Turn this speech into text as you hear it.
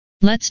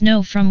Let's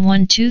know from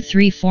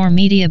 1234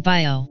 Media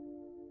Bio.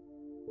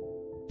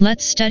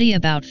 Let's study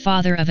about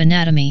Father of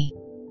Anatomy.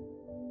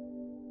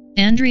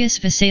 Andreas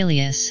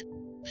Vesalius,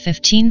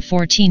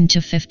 1514 to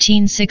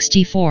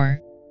 1564,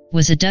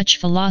 was a Dutch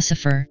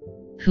philosopher,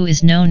 who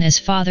is known as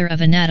Father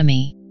of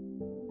Anatomy.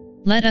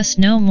 Let us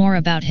know more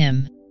about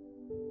him.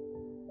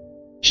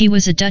 He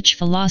was a Dutch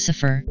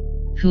philosopher,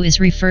 who is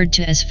referred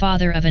to as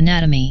Father of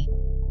Anatomy.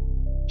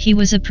 He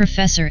was a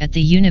professor at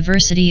the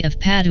University of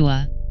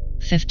Padua,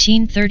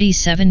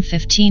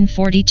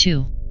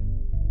 1537–1542.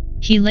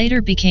 He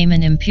later became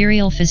an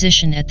imperial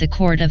physician at the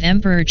court of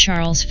Emperor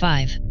Charles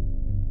V.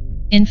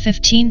 In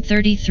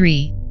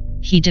 1533,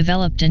 he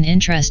developed an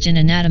interest in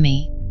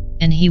anatomy,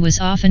 and he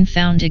was often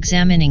found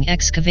examining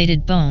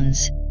excavated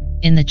bones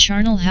in the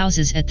charnel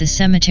houses at the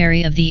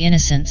Cemetery of the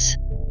Innocents.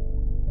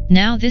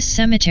 Now this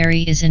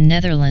cemetery is in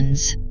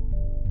Netherlands.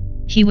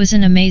 He was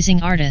an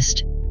amazing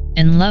artist,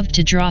 and loved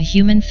to draw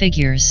human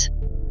figures.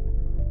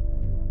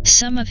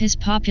 Some of his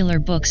popular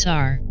books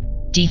are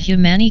De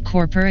Humani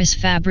Corporis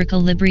Fabrica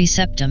Libri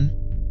Septem,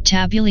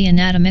 Tabulae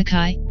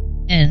Anatomicae,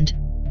 and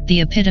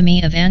The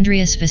Epitome of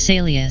Andreas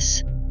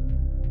Vesalius.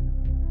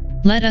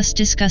 Let us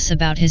discuss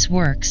about his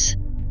works.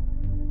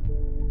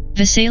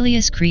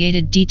 Vesalius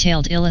created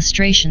detailed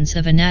illustrations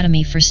of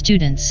anatomy for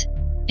students,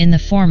 in the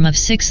form of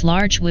 6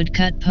 large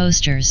woodcut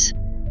posters.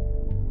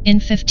 In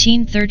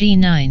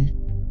 1539,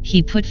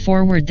 he put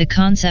forward the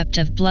concept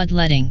of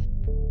bloodletting.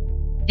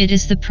 It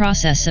is the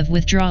process of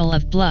withdrawal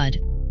of blood,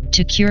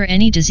 to cure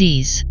any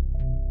disease.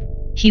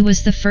 He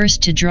was the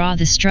first to draw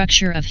the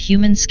structure of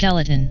human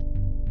skeleton.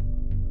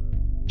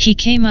 He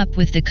came up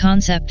with the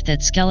concept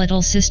that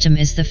skeletal system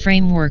is the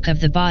framework of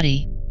the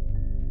body.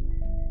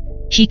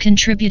 He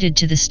contributed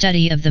to the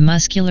study of the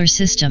muscular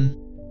system.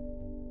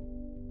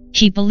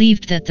 He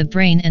believed that the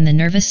brain and the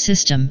nervous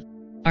system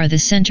are the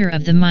center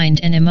of the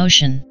mind and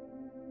emotion.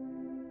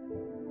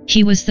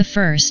 He was the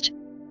first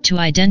to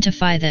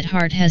identify that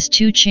heart has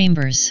 2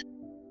 chambers.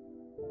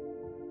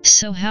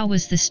 So how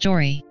was the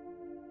story?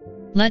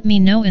 Let me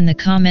know in the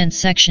comment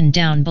section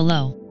down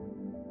below.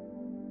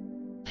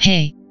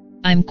 Hey,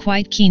 I'm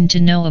quite keen to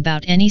know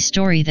about any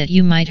story that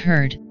you might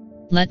heard.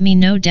 Let me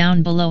know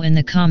down below in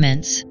the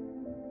comments.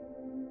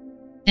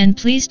 And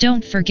please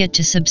don't forget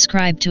to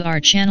subscribe to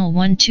our channel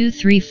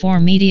 1234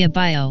 Media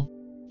Bio,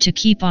 to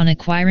keep on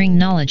acquiring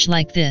knowledge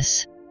like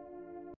this.